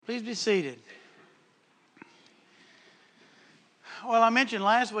Please be seated. Well, I mentioned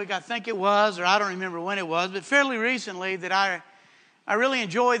last week, I think it was, or I don't remember when it was, but fairly recently that I really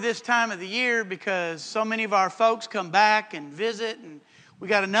enjoy this time of the year because so many of our folks come back and visit, and we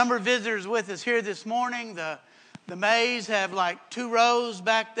got a number of visitors with us here this morning. The Mays have like 2 rows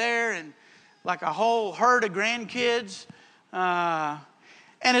back there and like a whole herd of grandkids. And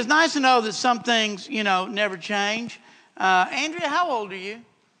it's nice to know that some things, never change. Andrea, how old are you?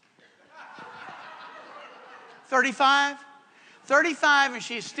 35? 35, and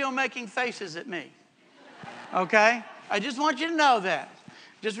she's still making faces at me. Okay? I just want you to know that.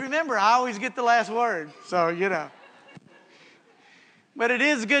 Just remember, I always get the last word. So, But it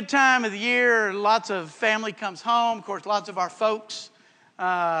is a good time of the year. Lots of family comes home. Of course, lots of our folks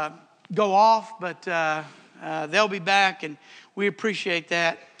go off, but they'll be back, and we appreciate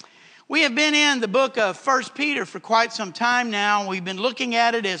that. We have been in the book of 1 Peter for quite some time now. We've been looking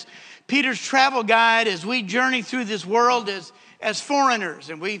at it as Peter's travel guide as we journey through this world as foreigners.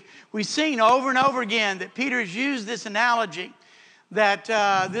 And we've seen over and over again that Peter has used this analogy that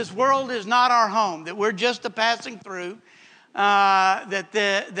this world is not our home, that we're just a passing through,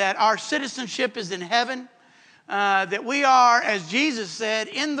 that our citizenship is in heaven, that we are, as Jesus said,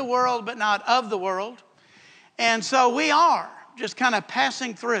 in the world but not of the world. And so we are just kind of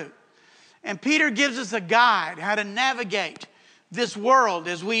passing through. And Peter gives us a guide how to navigate this world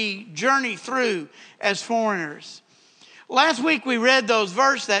as we journey through as foreigners. Last week we read that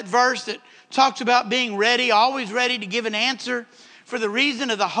verse that talks about being ready, always ready to give an answer for the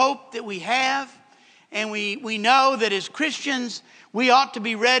reason of the hope that we have. And we know that as Christians, we ought to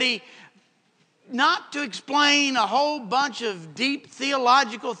be ready not to explain a whole bunch of deep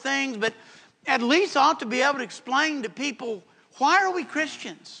theological things, but at least ought to be able to explain to people, why are we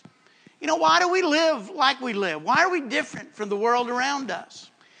Christians? Why do we live like we live? Why are we different from the world around us?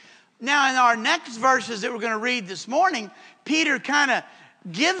 Now, in our next verses that we're going to read this morning, Peter kind of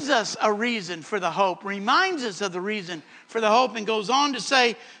gives us a reason for the hope, reminds us of the reason for the hope, and goes on to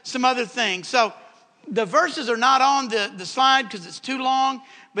say some other things. So the verses are not on the slide because it's too long,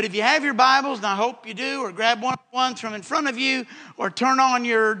 but if you have your Bibles, and I hope you do, or grab one from in front of you, or turn on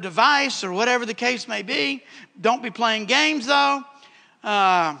your device, or whatever the case may be. Don't be playing games, though.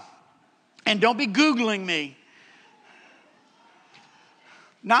 And don't be Googling me.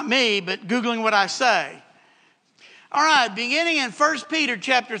 Not me, but Googling what I say. All right, beginning in 1 Peter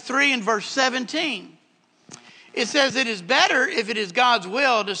chapter 3 and verse 17. It says, it is better if it is God's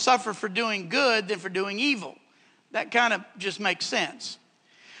will to suffer for doing good than for doing evil. That kind of just makes sense.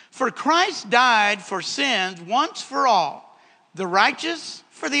 For Christ died for sins once for all, the righteous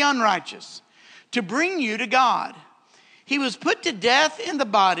for the unrighteous, to bring you to God. He was put to death in the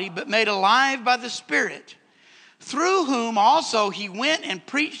body, but made alive by the Spirit, through whom also he went and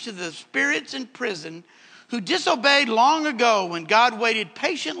preached to the spirits in prison, who disobeyed long ago when God waited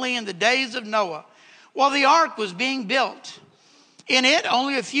patiently in the days of Noah, while the ark was being built. In it,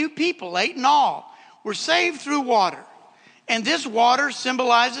 only a few people, 8 in all, were saved through water. And this water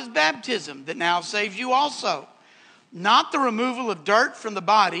symbolizes baptism that now saves you also. Not the removal of dirt from the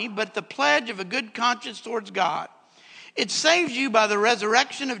body, but the pledge of a good conscience towards God. It saves you by the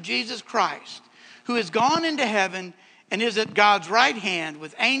resurrection of Jesus Christ, who has gone into heaven and is at God's right hand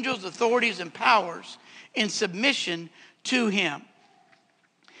with angels, authorities, and powers in submission to him.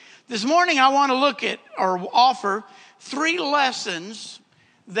 This morning I want to look at or offer 3 lessons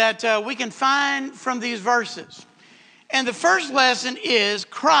that we can find from these verses. And the first lesson is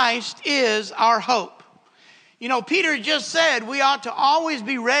Christ is our hope. Peter just said we ought to always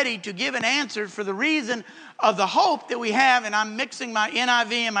be ready to give an answer for the reason of the hope that we have, and I'm mixing my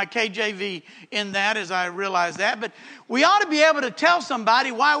NIV and my KJV in that as I realize that, but we ought to be able to tell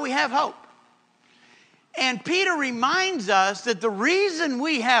somebody why we have hope. And Peter reminds us that the reason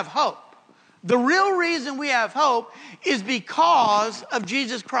we have hope, the real reason we have hope, is because of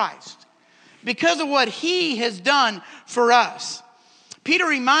Jesus Christ, because of what he has done for us. Peter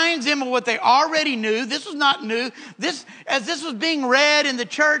reminds them of what they already knew. This was not new. As this was being read in the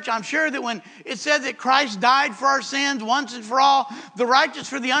church, I'm sure that when it said that Christ died for our sins once and for all, the righteous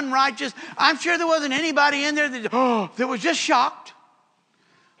for the unrighteous, I'm sure there wasn't anybody in there that was just shocked.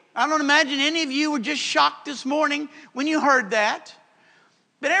 I don't imagine any of you were just shocked this morning when you heard that.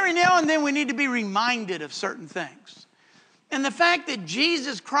 But every now and then we need to be reminded of certain things. And the fact that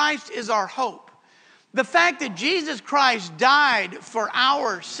Jesus Christ is our hope, the fact that Jesus Christ died for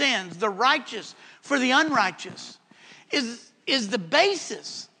our sins, the righteous for the unrighteous, is the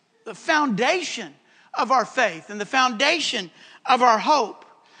basis, the foundation of our faith and the foundation of our hope.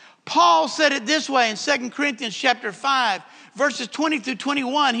 Paul said it this way in 2 Corinthians chapter 5, verses 20 through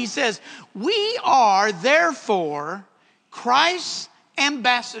 21, he says, "We are therefore Christ's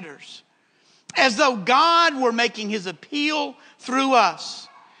ambassadors, as though God were making his appeal through us.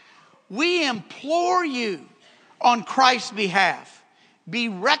 We implore you on Christ's behalf, be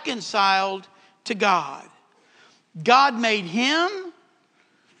reconciled to God. God made him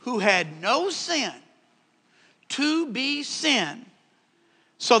who had no sin to be sin,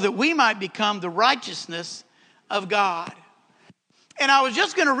 so that we might become the righteousness of God." And I was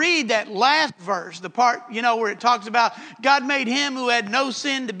just going to read that last verse, the part, where it talks about God made him who had no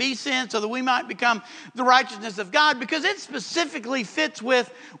sin to be sin so that we might become the righteousness of God, because it specifically fits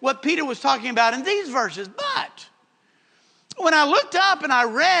with what Peter was talking about in these verses. But when I looked up and I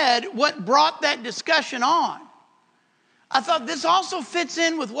read what brought that discussion on, I thought this also fits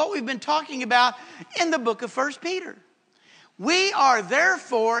in with what we've been talking about in the book of 1 Peter. We are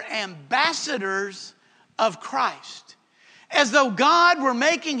therefore ambassadors of Christ, as though God were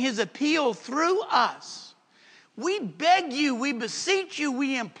making his appeal through us. We beg you, we beseech you,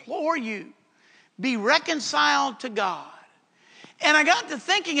 we implore you, be reconciled to God. And I got to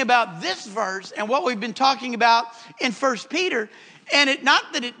thinking about this verse and what we've been talking about in 1 Peter. And it,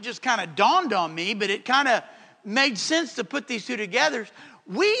 not that it just kind of dawned on me, but it kind of made sense to put these two together.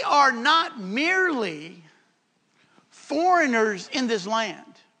 We are not merely foreigners in this land.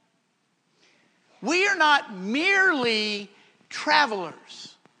 We are not merely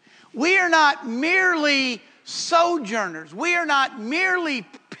travelers. We are not merely sojourners. We are not merely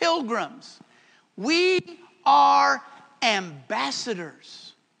pilgrims. We are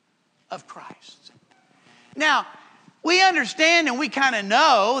ambassadors of Christ. Now, we understand and we kind of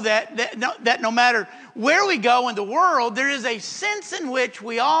know that no matter where we go in the world, there is a sense in which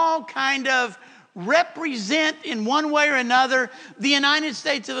we all kind of represent in one way or another the United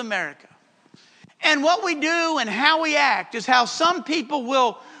States of America. And what we do and how we act is how some people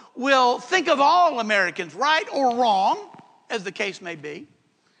will think of all Americans, right or wrong, as the case may be.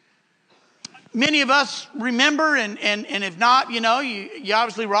 Many of us remember, and if not, you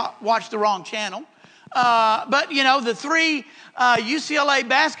obviously watched the wrong channel. But the three UCLA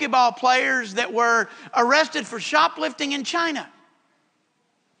basketball players that were arrested for shoplifting in China.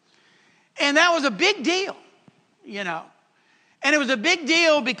 And that was a big deal, And it was a big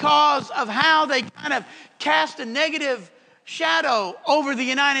deal because of how they kind of cast a negative shadow over the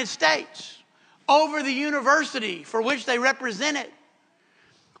United States, over the university for which they represented.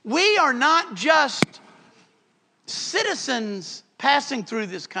 We are not just citizens passing through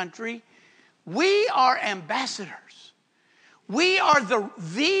this country. We are ambassadors. We are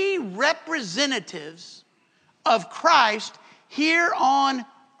the representatives of Christ here on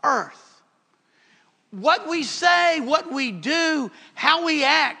earth. What we say, what we do, how we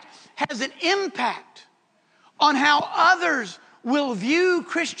act has an impact on how others will view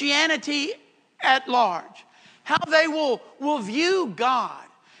Christianity at large, how they will view God,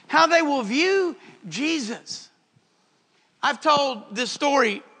 how they will view Jesus. I've told this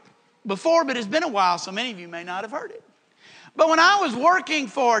story before, but it's been a while, so many of you may not have heard it. But when I was working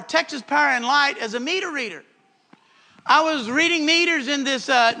for Texas Power and Light as a meter reader, I was reading meters in this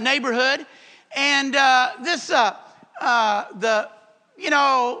neighborhood. And this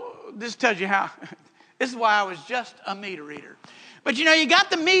tells you how, this is why I was just a meter reader. But you got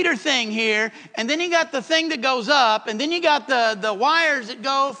the meter thing here, and then you got the thing that goes up, and then you got the wires that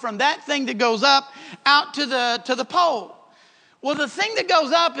go from that thing that goes up out to the pole. Well, the thing that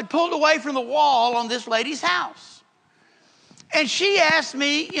goes up had pulled away from the wall on this lady's house. And she asked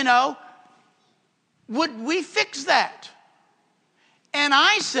me, would we fix that? And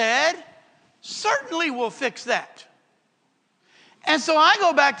I said, certainly we'll fix that. And so I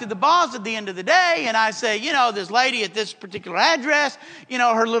go back to the boss at the end of the day and I say, this lady at this particular address,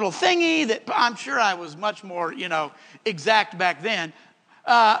 her little thingy that I'm sure I was much more, exact back then.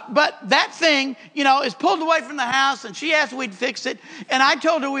 But that thing, is pulled away from the house and she asked if we'd fix it. And I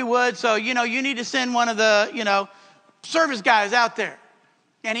told her we would. So, you need to send one of the, service guys out there.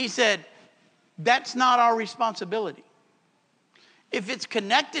 And he said, that's not our responsibility. If it's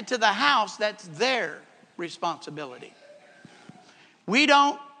connected to the house, that's their responsibility. We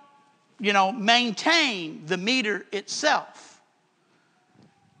don't, maintain the meter itself.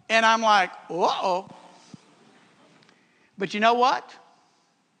 And I'm like, uh-oh. But you know what?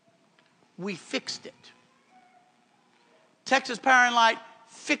 We fixed it. Texas Power and Light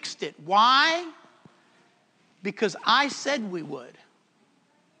fixed it. Why? Because I said we would.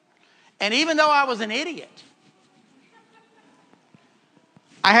 And even though I was an idiot,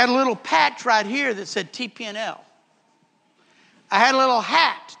 I had a little patch right here that said TPNL. I had a little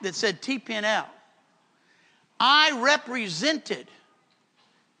hat that said TPNL. I represented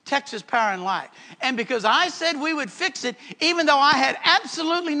Texas Power and Light. And because I said we would fix it, even though I had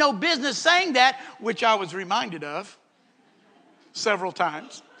absolutely no business saying that, which I was reminded of several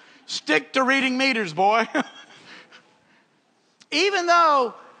times. Stick to reading meters, boy. Even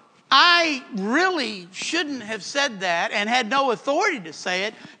though I really shouldn't have said that and had no authority to say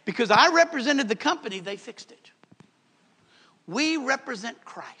it, because I represented the company, they fixed it. We represent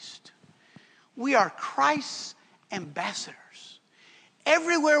Christ. We are Christ's ambassadors.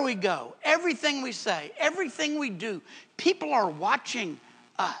 Everywhere we go, everything we say, everything we do, people are watching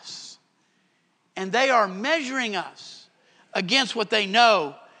us. And they are measuring us against what they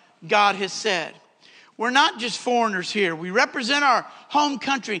know God has said. We're not just foreigners here. We represent our home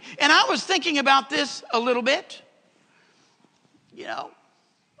country. And I was thinking about this a little bit. You know,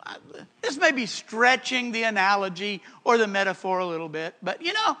 this may be stretching the analogy or the metaphor a little bit. But,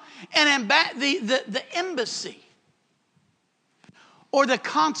 you know, the embassy or the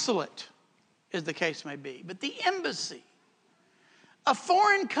consulate, as the case may be. But the embassy, a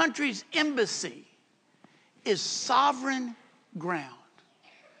foreign country's embassy, is sovereign ground.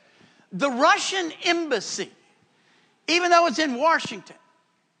 The Russian embassy, even though it's in Washington,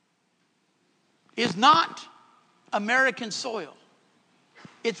 is not American soil.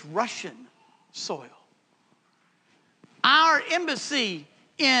 It's Russian soil. Our embassy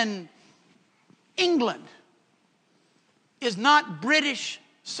in England is not British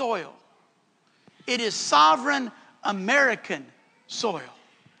soil. It is sovereign American soil.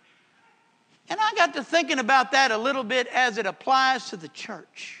 And I got to thinking about that a little bit as it applies to the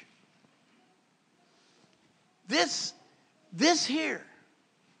church. This here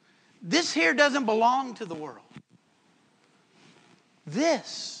doesn't belong to the world.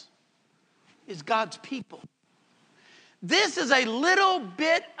 This is God's people. This is a little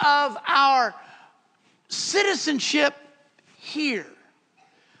bit of our citizenship here.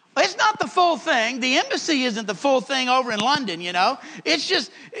 It's not the full thing. The embassy isn't the full thing over in London, you know. It's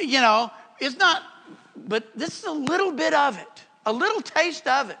just, you know, it's not, but this is a little bit of it, a little taste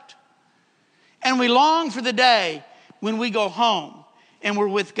of it. And we long for the day when we go home and we're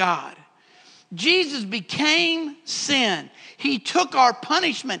with God. Jesus became sin. He took our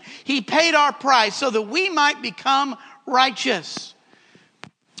punishment. He paid our price so that we might become righteous.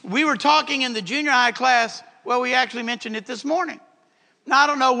 We were talking in the junior high class. Well, we actually mentioned it this morning. Now, I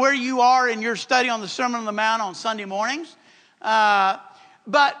don't know where you are in your study on the Sermon on the Mount on Sunday mornings.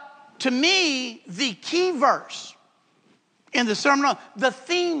 But to me, the key verse in the the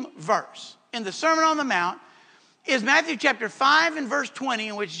theme verse in the Sermon on the Mount is Matthew chapter 5 and verse 20,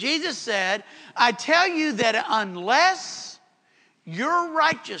 in which Jesus said, I tell you that unless your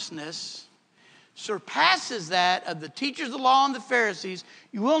righteousness surpasses that of the teachers of the law and the Pharisees,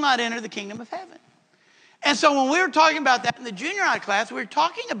 you will not enter the kingdom of heaven. And so when we were talking about that in the junior high class, we were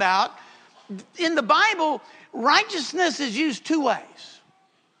talking about, in the Bible, righteousness is used two ways.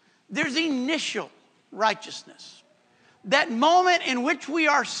 There's initial righteousness, that moment in which we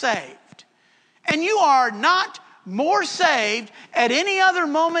are saved. And you are not more saved at any other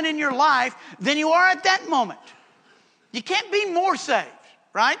moment in your life than you are at that moment. You can't be more saved,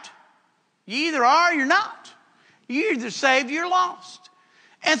 right? You either are or you're not. You're either saved or you're lost.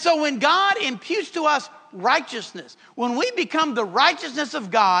 And so when God imputes to us righteousness, when we become the righteousness of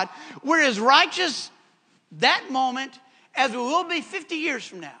God, we're as righteous that moment as we will be 50 years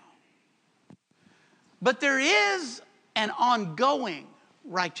from now. But there is an ongoing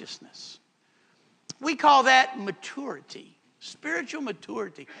righteousness. We call that maturity, spiritual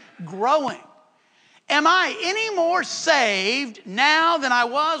maturity, growing. Am I any more saved now than I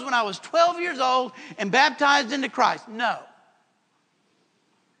was when I was 12 years old and baptized into Christ? No.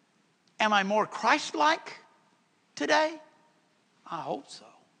 Am I more Christ-like today? I hope so.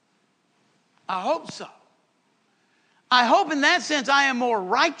 I hope so. I hope in that sense I am more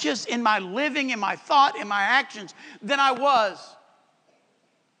righteous in my living, in my thought, in my actions than I was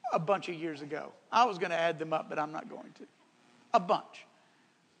a bunch of years ago. I was going to add them up, but I'm not going to. A bunch.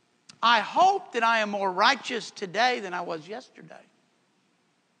 I hope that I am more righteous today than I was yesterday.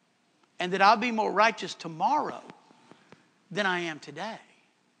 And that I'll be more righteous tomorrow than I am today.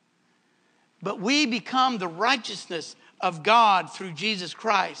 But we become the righteousness of God through Jesus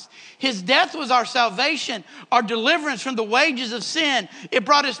Christ. His death was our salvation, our deliverance from the wages of sin. It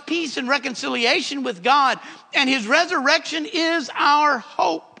brought us peace and reconciliation with God. And his resurrection is our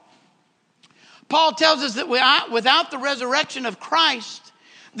hope. Paul tells us that without the resurrection of Christ,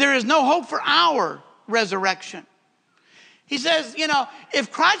 there is no hope for our resurrection. He says, you know,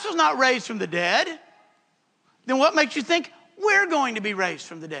 if Christ was not raised from the dead, then what makes you think we're going to be raised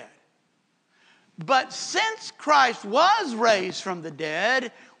from the dead? But since Christ was raised from the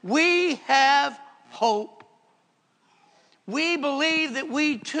dead, we have hope. We believe that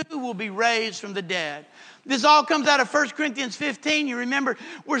we too will be raised from the dead. This all comes out of 1 Corinthians 15, you remember,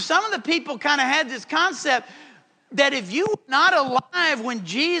 where some of the people kind of had this concept that if you were not alive when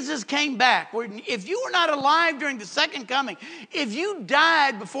Jesus came back, if you were not alive during the second coming, if you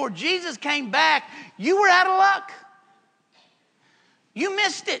died before Jesus came back, you were out of luck. You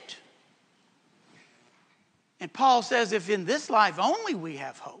missed it. And Paul says, if in this life only we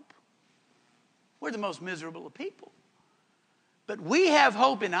have hope, we're the most miserable of people. But we have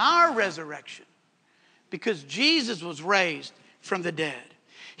hope in our resurrection because Jesus was raised from the dead.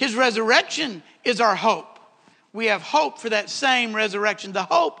 His resurrection is our hope. We have hope for that same resurrection, the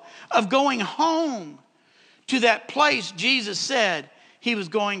hope of going home to that place Jesus said he was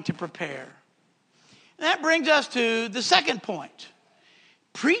going to prepare. And that brings us to the second point,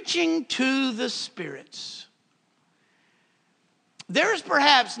 preaching to the spirits. There is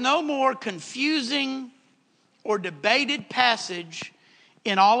perhaps no more confusing or debated passage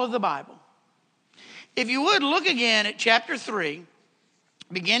in all of the Bible. If you would, look again at chapter 3,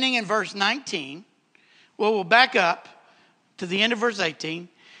 beginning in verse 19. Well, we'll back up to the end of verse 18.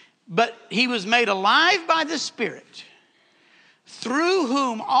 But he was made alive by the Spirit, through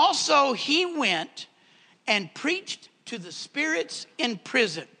whom also he went and preached to the spirits in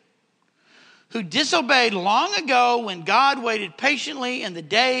prison, who disobeyed long ago when God waited patiently in the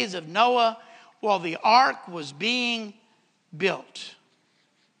days of Noah while the ark was being built.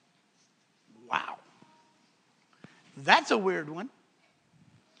 Wow. That's a weird one.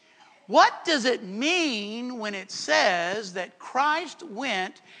 What does it mean when it says that Christ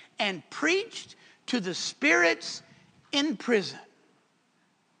went and preached to the spirits in prison?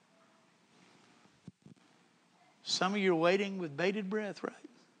 Some of you are waiting with bated breath, right?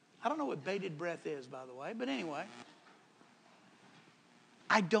 I don't know what bated breath is, by the way, but anyway.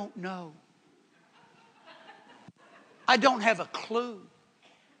 I don't know. I don't have a clue.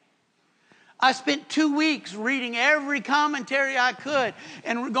 I spent 2 weeks reading every commentary I could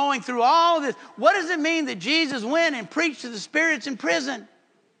and going through all of this. What does it mean that Jesus went and preached to the spirits in prison?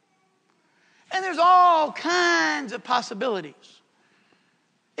 And there's all kinds of possibilities.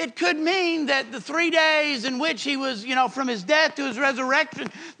 It could mean that the 3 days in which he was, from his death to his resurrection,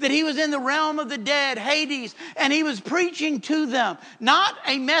 that he was in the realm of the dead, Hades, and he was preaching to them. Not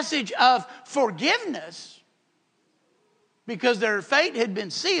a message of forgiveness, because their fate had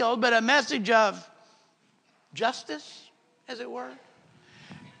been sealed, but a message of justice, as it were.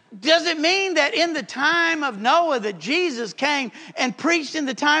 Does it mean that in the time of Noah that Jesus came and preached in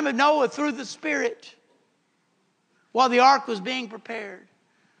the time of Noah through the Spirit while the ark was being prepared?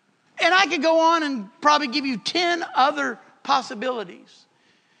 And I could go on and probably give you 10 other possibilities.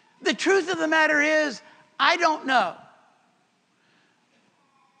 The truth of the matter is, I don't know.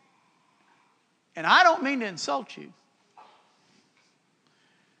 And I don't mean to insult you.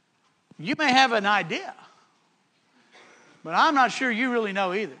 You may have an idea, but I'm not sure you really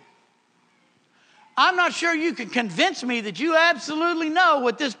know either. I'm not sure you can convince me that you absolutely know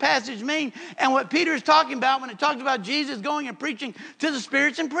what this passage means and what Peter is talking about when it talks about Jesus going and preaching to the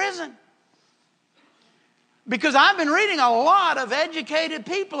spirits in prison. Because I've been reading a lot of educated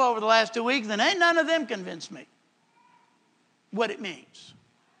people over the last 2 weeks, and ain't none of them convinced me what it means.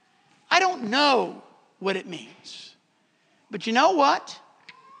 I don't know what it means. But you know what?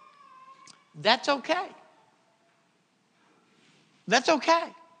 That's okay. That's okay.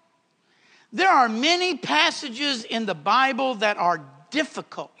 There are many passages in the Bible that are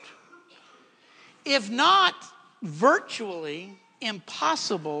difficult, if not virtually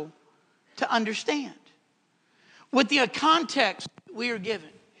impossible to understand with the context we are given.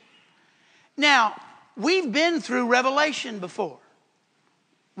 Now, we've been through Revelation before.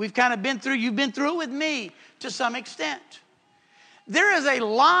 You've been through it with me to some extent. There is a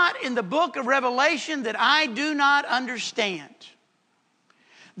lot in the book of Revelation that I do not understand.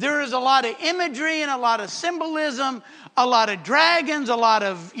 There is a lot of imagery and a lot of symbolism, a lot of dragons, a lot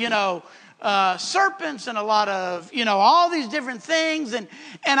of, serpents, and a lot of, all these different things. And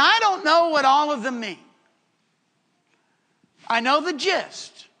I don't know what all of them mean. I know the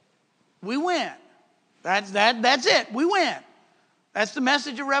gist. We win. That's it. We win. That's the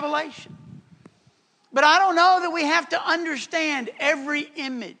message of Revelation. But I don't know that we have to understand every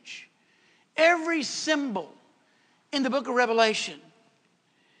image, every symbol in the book of Revelation.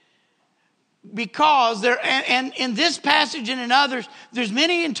 Because and in this passage and in others, there's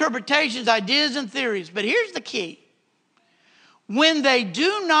many interpretations, ideas, and theories. But here's the key. When they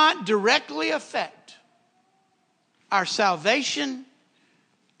do not directly affect our salvation,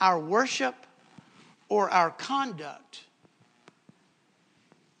 our worship, or our conduct,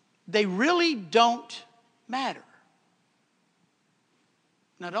 they really don't matter.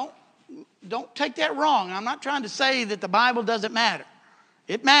 Now, don't take that wrong. I'm not trying to say that the Bible doesn't matter.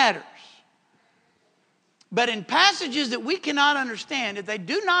 It matters. But in passages that we cannot understand, if they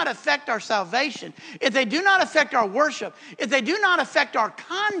do not affect our salvation, if they do not affect our worship, if they do not affect our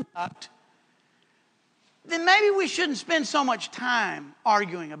conduct, then maybe we shouldn't spend so much time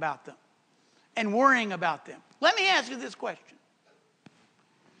arguing about them and worrying about them. Let me ask you this question.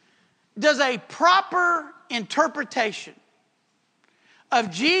 Does a proper interpretation of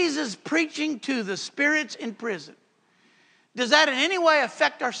Jesus preaching to the spirits in prison, does that in any way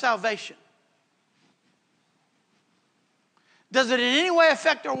affect our salvation? Does it in any way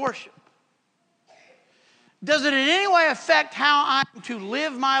affect our worship? Does it in any way affect how I'm to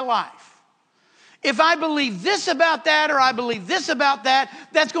live my life? If I believe this about that or I believe this about that,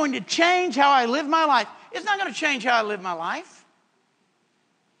 that's going to change how I live my life. It's not going to change how I live my life.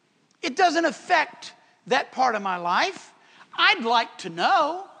 It doesn't affect that part of my life. I'd like to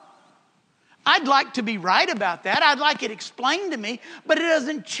know. I'd like to be right about that. I'd like it explained to me, but it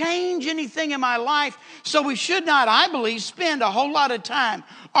doesn't change anything in my life. So we should not, I believe, spend a whole lot of time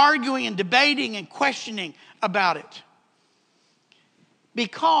arguing and debating and questioning about it.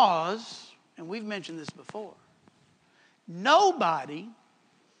 Because, and we've mentioned this before, nobody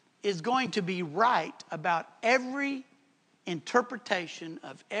is going to be right about every interpretation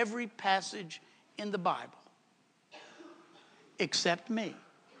of every passage in the Bible except me.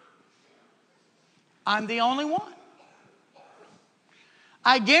 I'm the only one.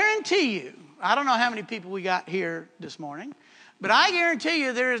 I guarantee you, I don't know how many people we got here this morning, but I guarantee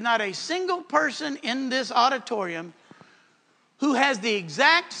you there is not a single person in this auditorium who has the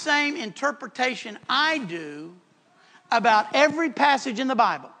exact same interpretation I do about every passage in the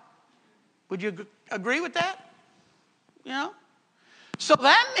Bible. Would you agree with that? You know? So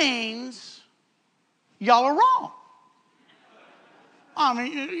that means y'all are wrong. I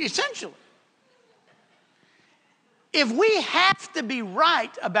mean, essentially. If we have to be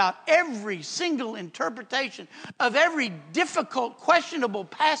right about every single interpretation of every difficult, questionable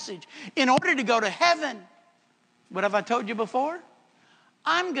passage in order to go to heaven, what have I told you before?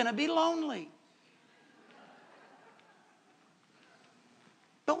 I'm going to be lonely.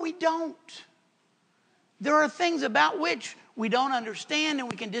 But we don't. There are things about which we don't understand and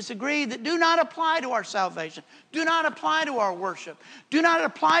we can disagree that do not apply to our salvation, do not apply to our worship, do not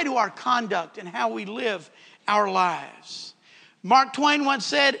apply to our conduct and how we live our lives. Mark Twain once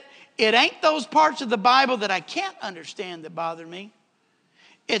said, it ain't those parts of the Bible that I can't understand that bother me.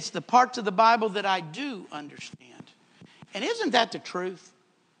 It's the parts of the Bible that I do understand. And isn't that the truth?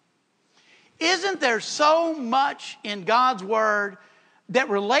 Isn't there so much in God's Word that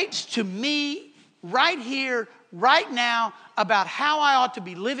relates to me right here, right now, about how I ought to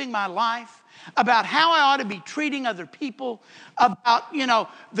be living my life, about how I ought to be treating other people, about,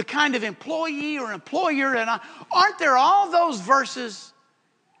 the kind of employee or employer. And aren't there all those verses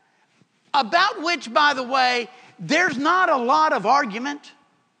about which, by the way, there's not a lot of argument.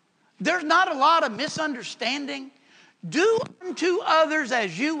 There's not a lot of misunderstanding. Do unto others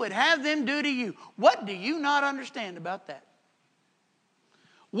as you would have them do to you. What do you not understand about that?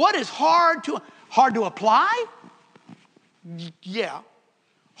 What is hard to apply? Yeah.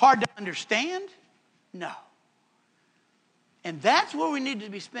 Hard to understand? No. And that's where we need to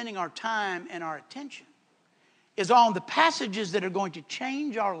be spending our time and our attention, is on the passages that are going to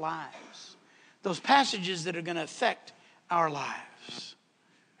change our lives, those passages that are going to affect our lives.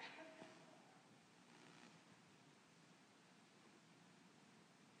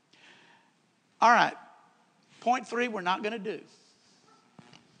 All right, point 3 we're not going to do,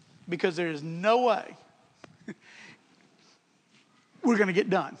 because there is no way we're going to get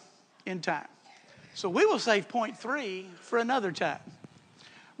done in time. So we will save point 3 for another time.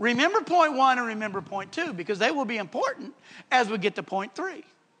 Remember point 1 and remember point 2, because they will be important as we get to point 3.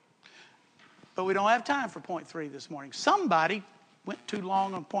 But we don't have time for point 3 this morning. Somebody went too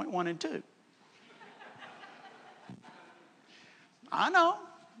long on point 1 and 2. I know.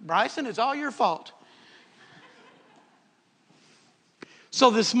 Bryson, it's all your fault.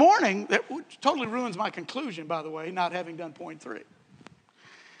 So this morning, that totally ruins my conclusion, by the way, not having done point 3.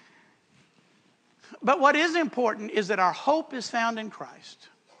 But what is important is that our hope is found in Christ.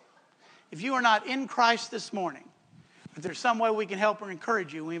 If you are not in Christ this morning, if there's some way we can help or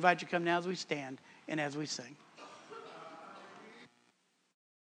encourage you, we invite you to come now as we stand and as we sing.